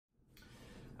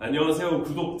안녕하세요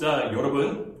구독자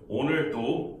여러분. 오늘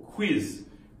또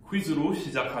퀴즈로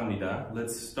시작합니다.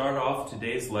 Let's start off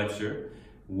today's lecture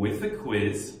with a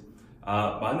quiz.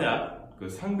 만약 그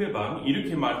상대방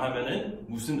이렇게 말하면은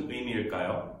무슨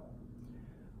의미일까요?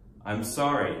 I'm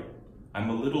sorry,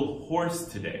 I'm a little hoarse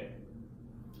today.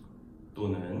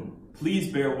 또는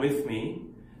Please bear with me,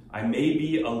 I may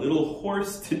be a little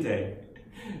hoarse today.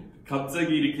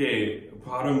 갑자기 이렇게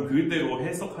발음 그대로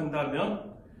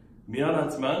해석한다면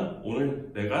미안하지만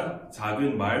오늘 내가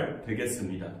작은 말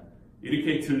되겠습니다.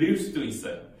 이렇게 들릴 수도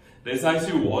있어요. 근데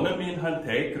사실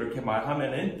원어민한테 그렇게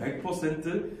말하면은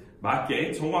 100%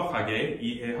 맞게 정확하게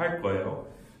이해할 거예요.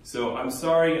 So I'm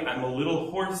sorry, I'm a little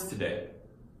hoarse today.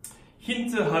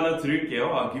 힌트 하나 드릴게요.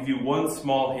 I'll give you one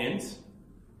small hint.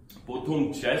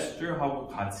 보통 gesture하고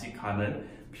같이 가는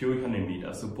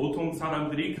표현입니다. So 보통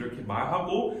사람들이 그렇게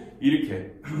말하고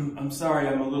이렇게 I'm sorry,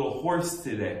 I'm a little hoarse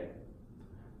today.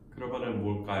 그러면은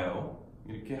뭘까요?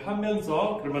 이렇게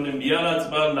하면서 그러면은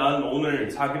미안하지만 난 오늘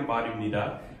작은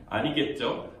말입니다.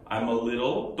 아니겠죠? I'm a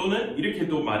little 또는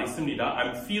이렇게도 많이 씁니다.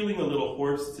 I'm feeling a little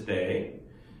hoarse today.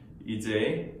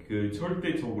 이제 그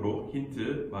절대적으로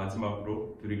힌트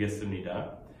마지막으로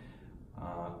드리겠습니다.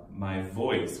 My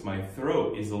voice, my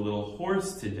throat is a little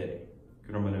hoarse today.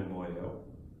 그러면은 뭐예요?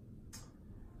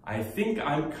 I think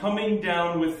I'm coming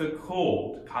down with a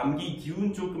cold. 감기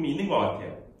기운 조금 있는 것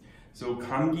같아요. So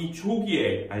감기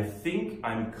초기에 I think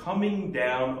I'm coming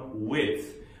down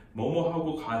with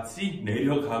뭐뭐하고 같이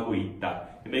내려가고 있다.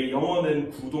 근데 영어는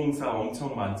구동사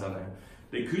엄청 많잖아요.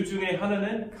 근데 그 중에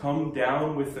하나는 come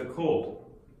down with a cold.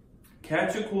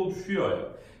 catch a cold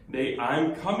쉬어요. 근데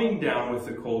I'm coming down with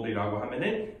a cold이라고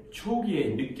하면은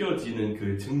초기에 느껴지는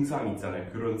그 증상 있잖아요.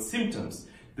 그런 symptoms.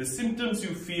 The symptoms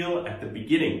you feel at the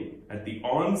beginning, at the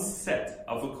onset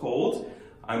of a cold,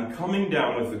 I'm coming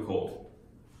down with a cold.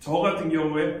 저 같은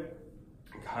경우에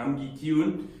감기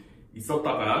기운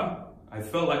있었다가 I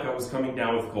felt like I was coming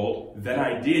down with cold. Then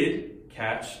I did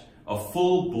catch a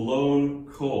full-blown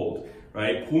cold.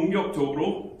 Right?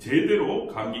 본격적으로 제대로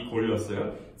감기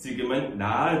걸렸어요. 지금은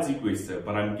나아지고 있어요.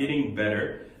 But I'm getting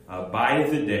better by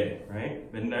the day.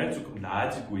 Right? 맨날 조금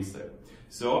나아지고 있어요.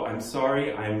 So I'm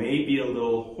sorry, I may be a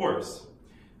little hoarse.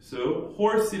 So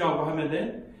hoarse이라고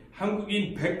하면은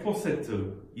한국인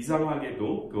 100%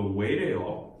 이상하게도 그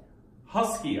외래어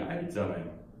husky 알잖아요.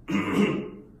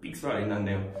 삑살이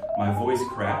났네요. My voice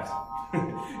cracked.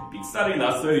 삑살이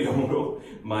났어요 영어로.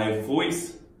 My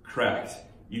voice cracked.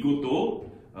 이것도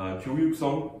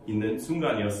교육성 있는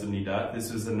순간이었습니다.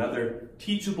 This was another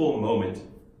teachable moment.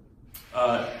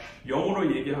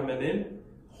 영어로 얘기하면은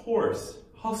hoarse,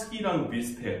 husky랑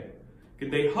비슷해요.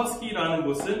 근데 husky라는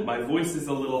것은 my voice is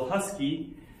a little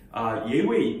husky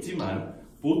예외 있지만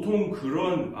보통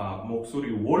그런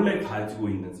목소리 원래 가지고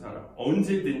있는 사람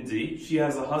언제든지 she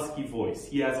has a husky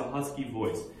voice, he has a husky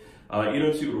voice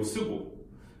이런 식으로 쓰고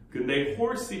근데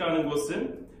hoarse이라는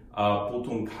것은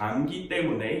보통 감기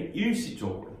때문에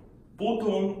일시적으로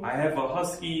보통 I have a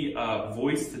husky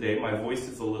voice today, my voice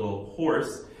is a little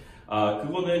hoarse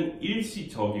그거는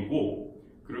일시적이고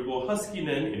그리고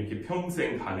husky는 이렇게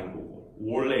평생 가는 거고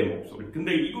원래의 목소리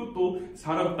근데 이것도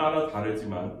사람 따라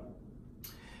다르지만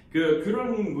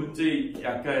그런 문제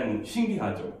약간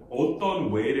신기하죠.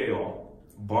 어떤 외래어,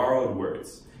 borrowed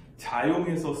words,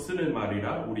 자용해서 쓰는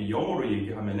말이라 우리 영어로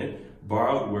얘기하면은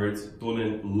borrowed words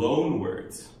또는 loan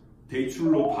words,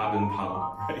 대출로 받은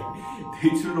단어, right?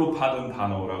 대출로 받은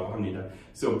단어라고 합니다.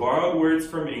 So borrowed words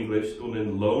from English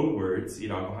또는 loan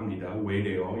words이라고 합니다.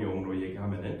 외래어 영어로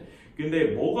얘기하면은.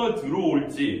 근데 뭐가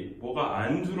들어올지, 뭐가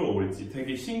안 들어올지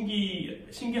되게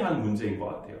신기한 문제인 것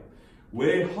같아요.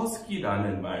 왜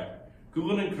husky라는 말,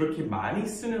 그거는 그렇게 많이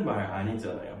쓰는 말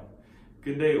아니잖아요.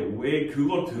 근데 왜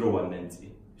그거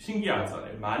들어왔는지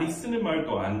신기하잖아요. 많이 쓰는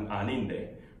말도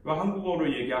아닌데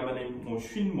한국어로 얘기하면 뭐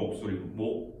쉰 목소리,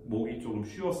 목이 좀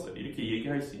쉬었어요. 이렇게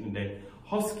얘기할 수 있는데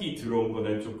husky 들어온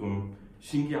거는 조금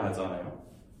신기하잖아요.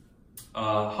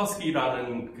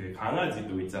 husky라는 그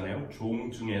강아지도 있잖아요.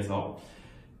 종 중에서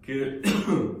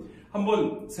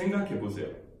한번 생각해 보세요.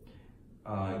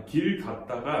 길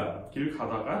가다가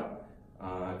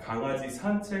강아지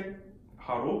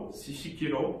산책하러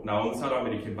시키러 나온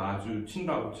사람을 이렇게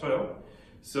마주친다고 쳐요.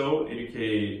 So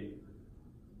이렇게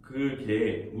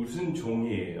그게 무슨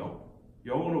종이에요?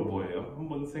 영어로 뭐예요?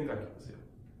 한번 생각해 보세요.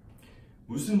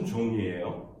 무슨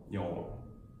종이에요? 영어로.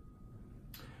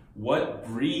 What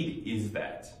breed is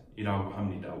that? 이라고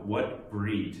합니다. What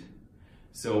breed?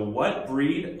 So what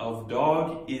breed of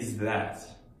dog is that?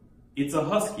 It's a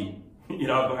husky.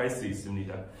 이라고 할 수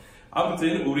있습니다.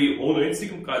 아무튼 우리 오늘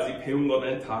지금까지 배운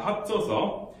거는 다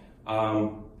합쳐서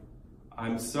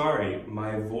I'm sorry,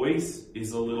 my voice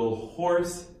is a little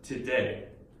hoarse today.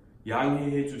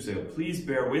 양해해 주세요. Please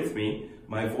bear with me.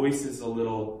 My voice is a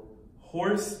little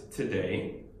hoarse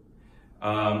today.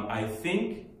 I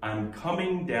think I'm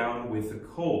coming down with a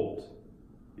cold.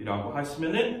 이라고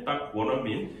하시면은 딱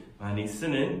원어민 많이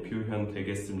쓰는 표현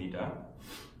되겠습니다.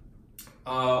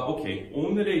 오케이.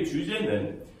 오늘의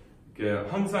주제는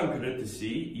항상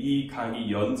그랬듯이 이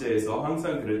강의 연재에서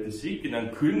항상 그랬듯이 그냥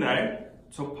그날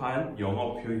접한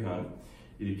영어 표현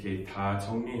이렇게 다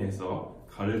정리해서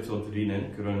가르쳐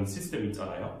드리는 그런 시스템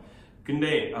있잖아요.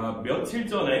 근데 며칠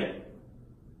전에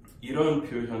이런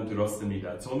표현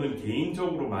들었습니다. 저는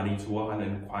개인적으로 많이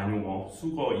좋아하는 관용어,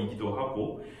 수거이기도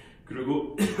하고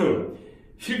그리고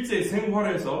실제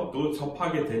생활에서도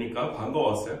접하게 되니까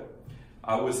반가웠어요.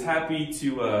 I was happy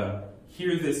to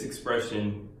hear this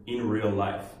expression in real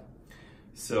life.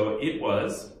 So it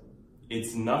was,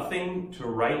 it's nothing to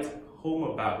write home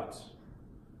about.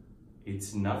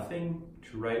 It's nothing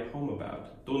to write home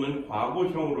about. 또는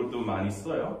과거형으로도 많이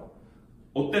써요.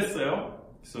 어땠어요?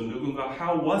 So 누군가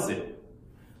how was it?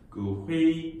 그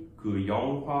회의, 그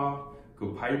영화,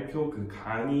 그 발표, 그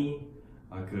강의,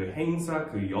 그 행사,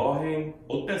 그 여행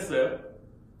어땠어요?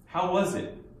 How was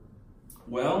it?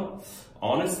 Well,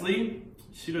 honestly,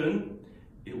 실은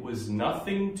it was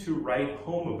nothing to write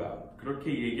home about.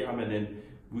 그렇게 얘기하면은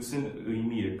무슨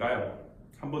의미일까요?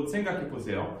 한번 생각해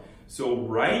보세요. So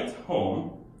write home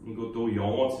이것도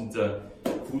영어 진짜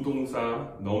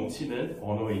구동사 넘치는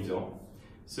언어이죠.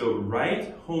 So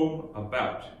write home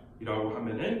about 이라고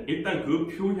하면은 일단 그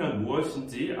표현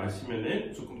무엇인지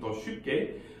아시면은 조금 더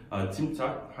쉽게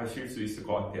짐작하실 수 있을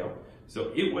것 같아요.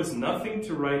 So it was nothing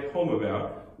to write home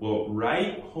about. Well,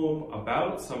 write home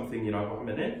about something이라고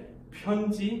하면은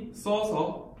편지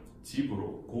써서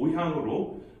집으로,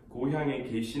 고향에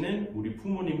계시는 우리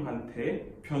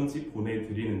부모님한테 편지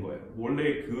보내드리는 거예요.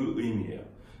 원래 그 의미예요.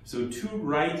 So to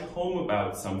write home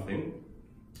about something.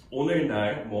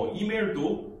 오늘날 뭐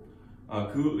이메일도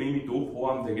그 의미도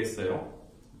포함되겠어요.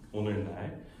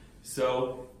 오늘날.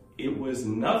 So it was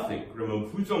nothing. 그러면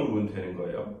부정문 되는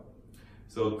거예요.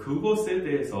 So 그것에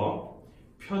대해서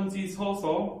편지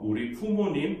써서 우리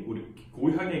부모님, 우리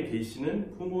고향에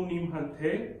계시는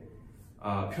부모님한테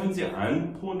편지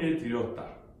안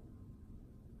보내드렸다.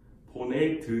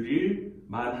 보내드릴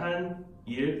만한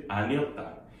일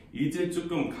아니었다. 이제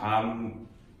조금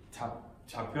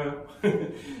잡혀요?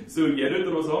 So 예를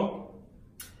들어서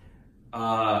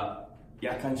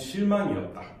약간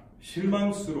실망이었다.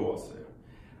 실망스러웠어요.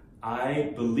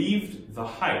 I believed the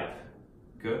hype.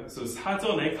 So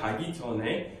사전에 가기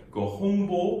전에 그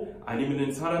홍보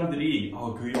아니면은 사람들이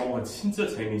그 영화 진짜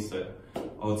재밌어요.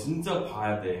 진짜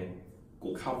봐야 돼.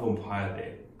 꼭 한번 봐야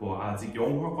돼. 뭐 아직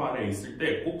영화관에 있을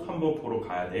때 꼭 한번 보러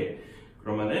가야 돼.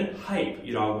 그러면은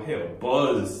hype이라고 해요.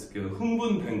 buzz, 그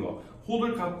흥분된 거,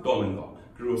 호들갑 떠는 거.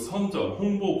 그리고 선전,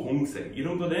 홍보, 공세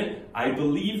이런 거는 I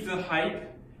believed the hype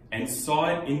and saw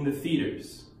it in the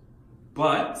theaters.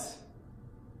 But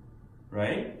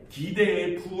right?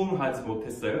 기대에 부응하지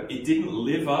못했어요. It didn't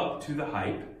live up to the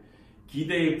hype.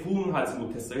 기대에 부응하지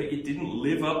못했어요. It didn't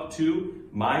live up to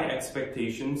my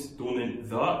expectations 또는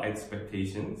the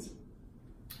expectations.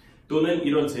 또는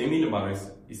이런 재미있는 말이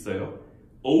있어요.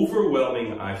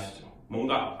 Overwhelming 아시죠?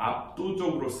 뭔가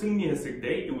압도적으로 승리했을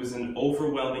때 it was an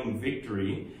overwhelming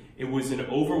victory. It was an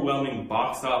overwhelming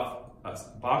box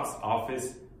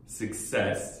office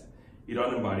success.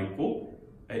 이라는 말이 있고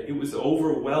it was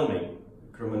overwhelming.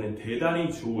 그러면은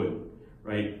대단히 좋은,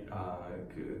 right?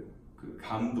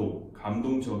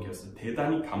 감동적이었어.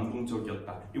 대단히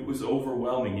감동적이었다. It was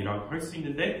overwhelming이라고 할 수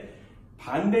있는데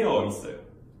반대어 있어요.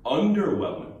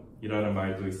 underwhelming 이라는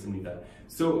말도 있습니다.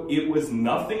 So it was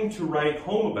nothing to write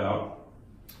home about.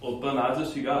 어떤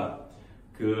아저씨가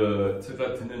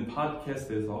제가 듣는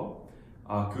팟캐스트에서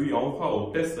그 영화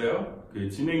어땠어요? 그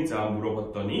진행자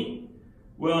물어봤더니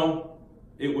Well,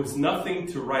 it was nothing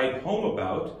to write home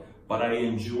about, but I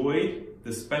enjoyed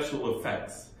the special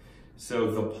effects. So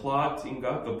the plot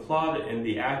and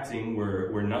the acting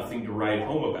were nothing to write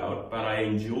home about, but I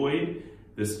enjoyed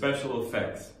the special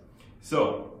effects.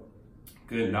 So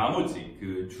그 나머지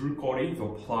그 줄거리,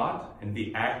 the plot and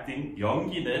the acting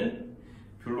연기는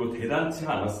별로 대단치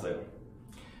않았어요.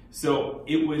 So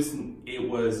it was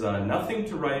nothing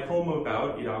to write home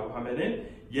about이라고 하면은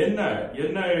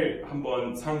옛날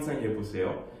한번 상상해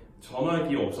보세요.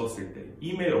 전화기 없었을 때,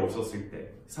 이메일 없었을 때,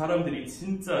 사람들이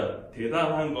진짜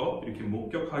대단한 거 이렇게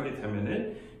목격하게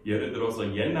되면은 예를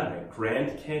들어서 옛날에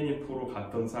그랜드 캐니언 보러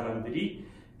갔던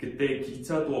사람들이 그때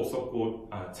기차도 없었고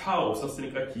차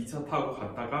없었으니까 기차 타고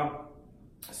갔다가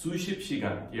수십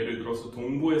시간, 예를 들어서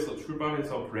동부에서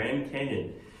출발해서 그랜드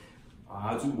캐니언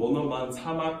아주 머나먼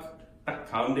사막 딱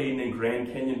가운데 있는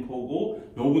그랜드 캐니언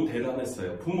보고 너무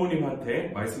대단했어요. 부모님한테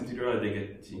말씀드려야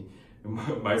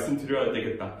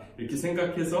되겠다. 이렇게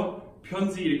생각해서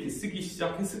편지 이렇게 쓰기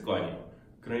시작했을 거 아니에요.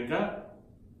 그러니까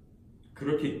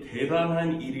그렇게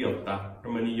대단한 일이었다.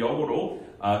 그러면 이 영어로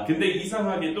근데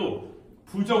이상하게도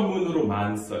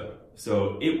부정문으로만 써요.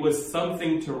 So it was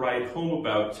something to write home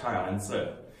about 잘 안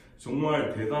써요.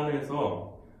 정말 대단해서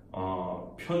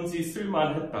편지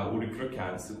쓸만했다. 우리 그렇게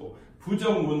안 쓰고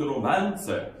부정문으로만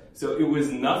써요. So it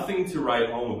was nothing to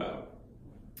write home about.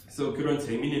 So 그런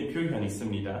재미있는 표현이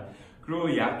있습니다.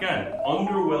 그리고 약간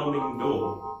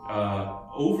underwhelming도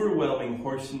overwhelming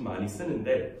훨씬 많이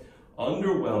쓰는데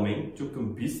underwhelming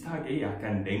조금 비슷하게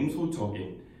약간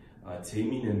냉소적인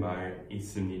재미있는 말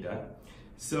있습니다.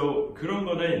 So 그런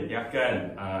거는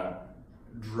약간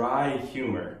dry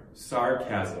humor,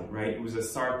 sarcasm, right? It was a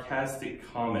sarcastic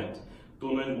comment.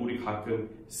 또는 우리 가끔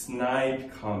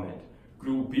snide comment.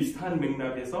 그리고 비슷한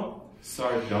맥락에서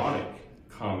sardonic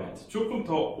comment. 조금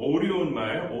더 어려운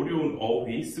말, 어려운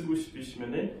어휘 쓰고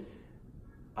싶으시면은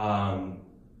I'm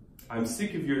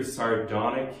sick of your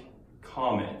sardonic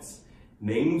comments.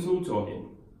 냉소적인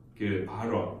그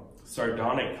발언,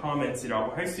 sardonic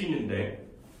comments이라고 할 수 있는데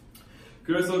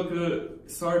그래서 그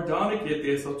sardonic에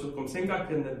대해서 조금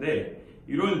생각했는데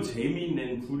이런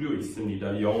재미있는 부류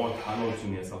있습니다. 영어 단어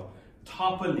중에서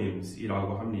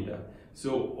toponyms이라고 합니다.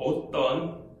 So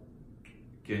어떤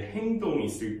그 행동이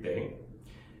있을 때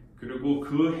그리고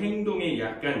그 행동에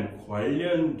약간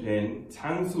관련된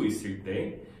장소 있을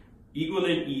때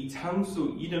이거는 이 장소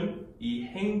이름, 이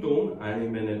행동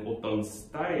아니면은 어떤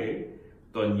스타일,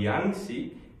 어떤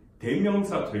양식,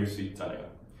 대명사 될 수 있잖아요.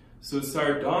 So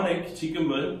sardonic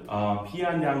지금은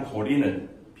비아냥거리는,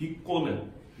 비꼬는,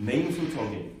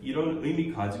 냉소적인 이런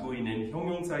의미 가지고 있는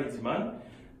형용사이지만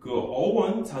그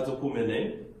어원 자주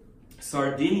보면은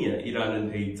Sardinia이라는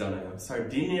데 있잖아요.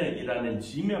 Sardinia이라는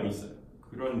지명이 있어요.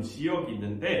 그런 지역이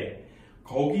있는데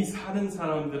거기 사는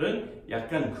사람들은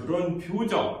약간 그런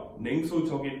표정,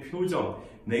 냉소적인 표정,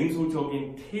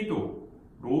 냉소적인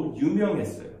태도로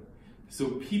유명했어요.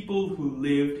 So people who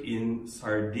lived in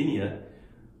Sardinia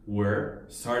were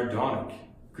sardonic.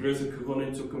 그래서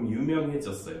그거는 조금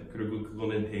유명해졌어요. 그리고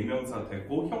그거는 대명사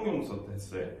됐고 형용사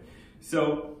됐어요.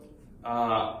 So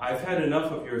I've had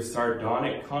enough of your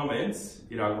sardonic comments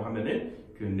이라고 하면은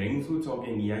그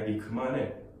냉소적인 이야기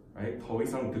그만해. Right? 더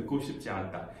이상 듣고 싶지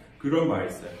않다. 그런 말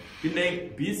있어요.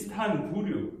 근데 비슷한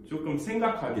부류 조금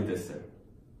생각하게 됐어요.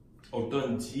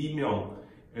 어떤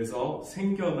지명에서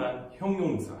생겨난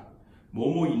형용사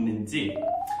뭐뭐 있는지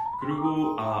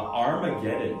그리고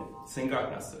Armageddon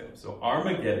생각났어요. So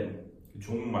Armageddon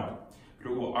종말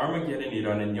그리고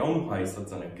Armageddon이라는 영화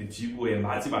있었잖아요. 그 지구의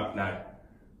마지막 날,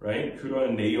 right?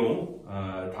 그런 내용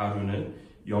다루는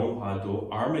영화도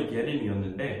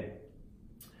Armageddon이었는데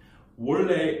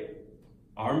원래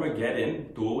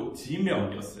Armageddon도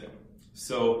지명이었어요.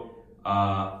 So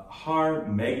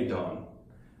Harmageddon,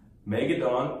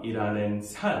 Mageddon이라는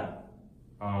산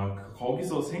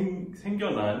거기서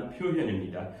생겨난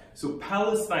표현입니다. So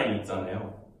Palestine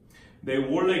있잖아요. 네,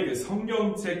 원래 그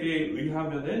성경책에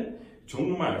의하면은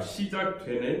정말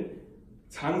시작되는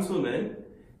장소는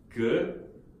그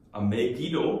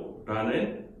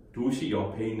메기도라는 도시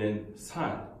옆에 있는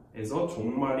산에서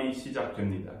종말이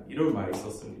시작됩니다. 이런 말이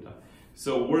있었습니다.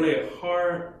 So 원래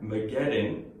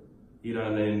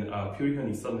Harmageddon이라는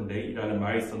표현이 있었는데, 이라는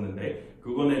말이 있었는데,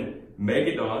 그거는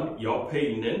메기돈 옆에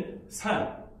있는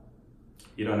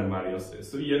산이라는 말이었어요.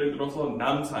 So 예를 들어서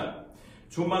남산.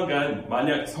 조만간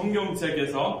만약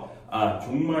성경책에서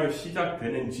종말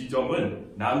시작되는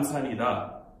지점은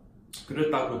남산이다.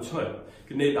 그랬다고 쳐요.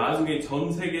 근데 나중에 전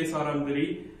세계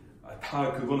사람들이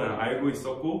다 그거는 알고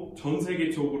있었고 전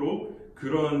세계적으로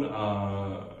그런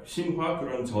신화,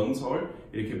 그런 전설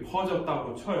이렇게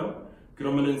퍼졌다고 쳐요.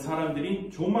 그러면은 사람들이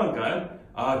조만간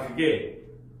그게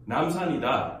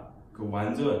남산이다. 그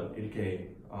완전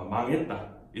이렇게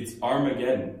망했다. It's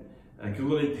Armageddon.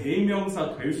 그거는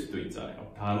대명사 될 수도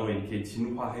있잖아요. 단어 이렇게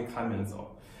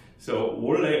진화해가면서. So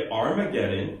원래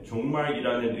Armageddon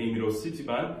종말이라는 의미로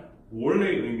쓰지만 원래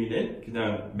의미는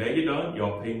그냥 메기돈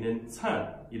옆에 있는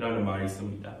산이라는 말이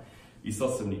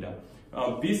있었습니다.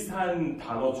 비슷한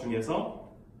단어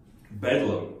중에서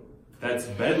bedlam. That's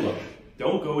bedlam.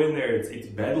 Don't go in there.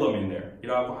 It's bedlam in there.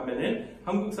 이라고 하면은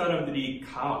한국 사람들이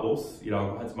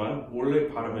카오스이라고 하지만 원래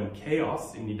발음은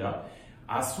chaos입니다.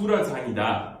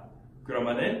 아수라장이다.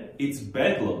 그러면은 it's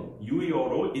bedlam.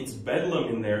 유의어로 it's bedlam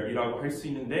in there 이라고 할 수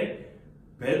있는데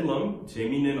bedlam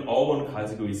재미있는 어원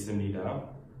가지고 있습니다.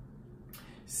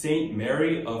 Saint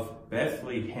Mary of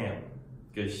Bethlehem.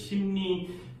 그 심리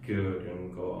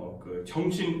그런 거, 그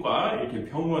정신과 이렇게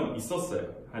병원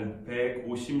있었어요. 한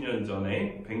 150년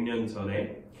전에, 100년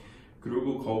전에.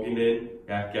 그리고 거기는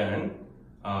약간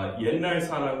옛날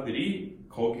사람들이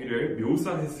거기를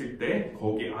묘사했을 때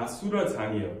거기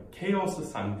아수라장이에요. 케오스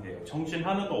상태예요. 정신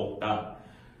하나도 없다.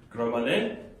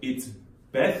 그러면은 it's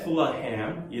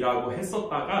Bethlehem이라고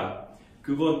했었다가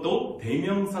그건 또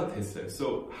대명사 됐어요.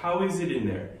 So how is it in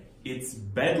there? It's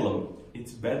Bedlam.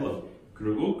 It's Bedlam.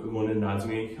 그리고 그거는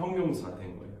나중에 형용사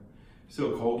된 거예요.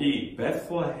 So 거기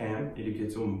Bethlehem 이렇게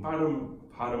좀 발음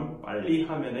빨리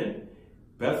하면은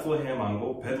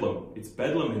Bethlehem하고 Bedlam. It's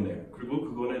Bedlam in there. 그리고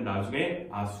그거는 나중에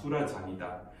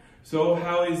아수라장이다. So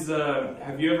how is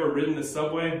have you ever ridden the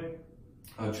subway?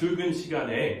 출근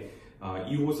시간에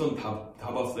 2호선 다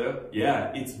봤어요?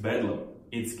 Yeah, it's Bedlam.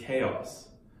 It's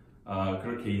chaos.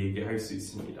 그렇게 얘기할 수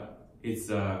있습니다. It's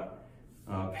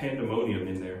pandemonium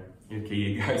in there. 이렇게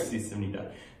얘기할 수 있습니다.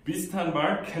 비슷한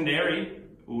말, canary.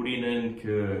 우리는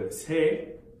그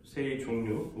새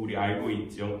종류 우리 알고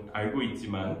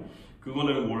있지만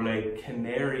그거는 원래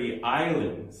Canary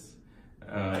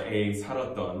Islands에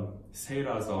살았던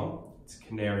새라서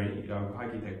Canary라고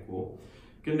하게 됐고,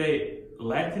 근데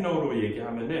라틴어로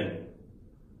얘기하면은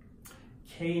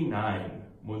K9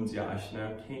 뭔지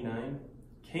아시나요? K9?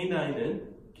 K9은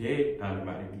개라는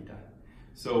말입니다.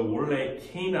 So 원래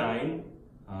K9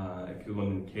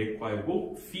 그건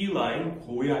개과이고 feline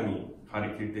고양이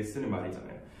가리킬 때 쓰는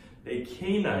말이잖아요. 네,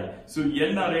 K9. So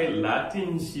옛날에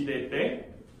라틴 시대 때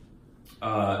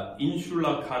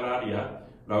인슐라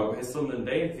카나리아라고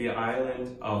했었는데 the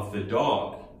island of the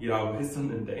dog 이라고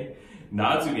했었는데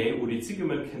나중에 우리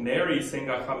지금은 canary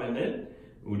생각하면은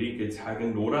우리 그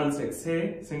작은 노란색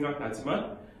새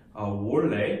생각나지만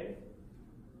원래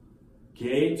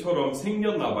개처럼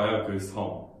생겼나봐요 그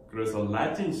섬. 그래서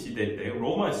라틴 시대 때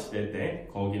로마 시대 때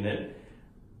거기는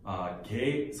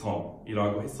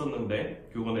개섬이라고 했었는데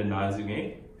그거는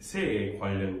나중에 새에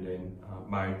관련된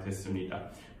말 됐습니다.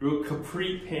 그리고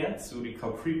capri pants, 우리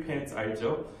capri pants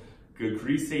알죠? 그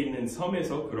그리스에 있는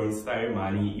섬에서 그런 스타일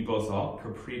많이 입어서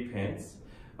capri pants.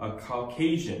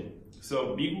 Caucasian.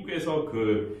 So 미국에서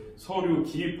그 서류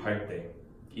기입할 때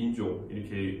인종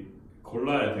이렇게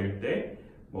골라야 될 때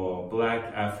뭐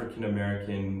Black, African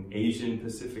American, Asian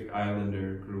Pacific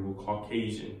Islander 그리고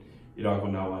Caucasian이라고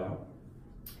나와요.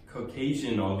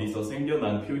 Caucasian 어디서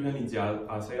생겨난 표현인지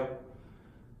아세요?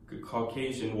 그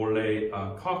Caucasian 원래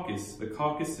Caucasus, the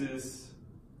Caucasus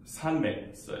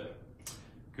산맥 있어요.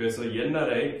 그래서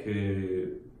옛날에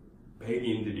그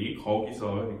백인들이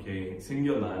거기서 이렇게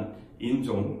생겨난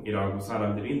인종이라고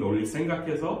사람들이 널리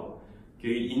생각해서 그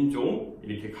인종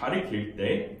이렇게 가리킬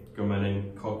때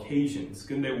그러면은 Caucasians.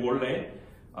 근데 원래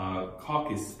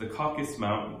Caucasus, the Caucasus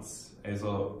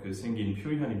Mountains에서 그 생긴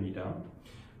표현입니다.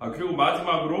 그리고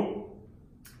마지막으로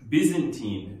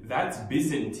Byzantine, that's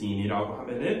Byzantine이라고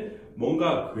하면은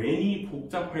뭔가 괜히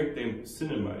복잡할 때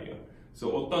쓰는 말이에요. 그래서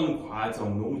어떤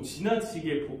과정 너무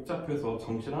지나치게 복잡해서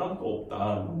정신 하나도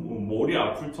없다, 너무 머리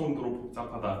아플 정도로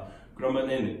복잡하다.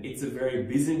 그러면은 it's a very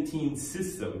Byzantine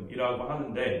system이라고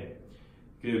하는데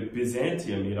그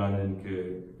Byzantium이라는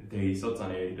그 데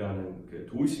있었잖아요. 이라는 그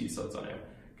도시 있었잖아요.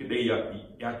 근데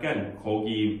약간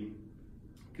거기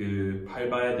그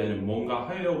밟아야 되는 뭔가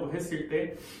하려고 했을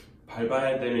때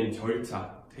밟아야 되는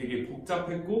절차 되게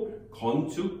복잡했고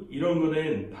건축 이런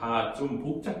거는 다 좀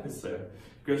복잡했어요.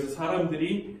 그래서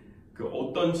사람들이 그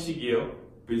어떤 식이에요?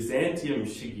 Byzantium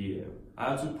식이에요.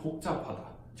 아주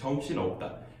복잡하다,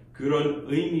 정신없다 그런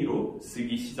의미로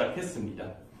쓰기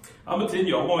시작했습니다. 아무튼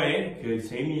영어에 그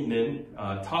재미있는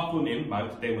토퍼님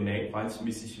많기 때문에 관심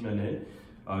있으시면은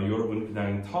여러분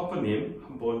그냥 토퍼님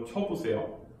한번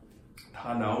쳐보세요.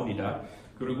 다 나옵니다.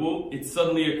 그리고 it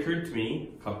suddenly occurred to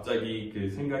me 갑자기 그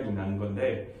생각이 난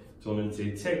건데 저는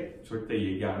제 책 절대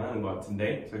얘기 안 하는 것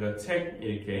같은데 제가 책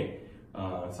이렇게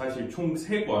사실 총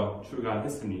 3권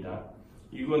출간했습니다.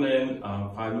 이거는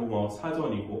관용어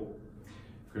사전이고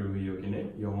그리고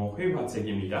여기는 영어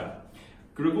회화책입니다.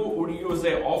 그리고 우리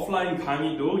요새 오프라인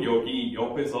강의도 여기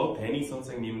옆에서 데니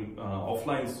선생님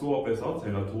오프라인 수업에서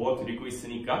제가 도와드리고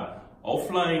있으니까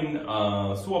오프라인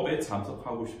수업에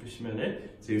참석하고 싶으시면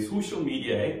제 소셜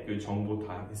미디어에 그 정보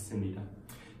다 있습니다.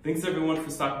 Thanks everyone for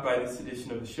stopping by this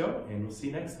edition of the show and we'll see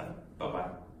you next time. Bye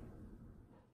bye.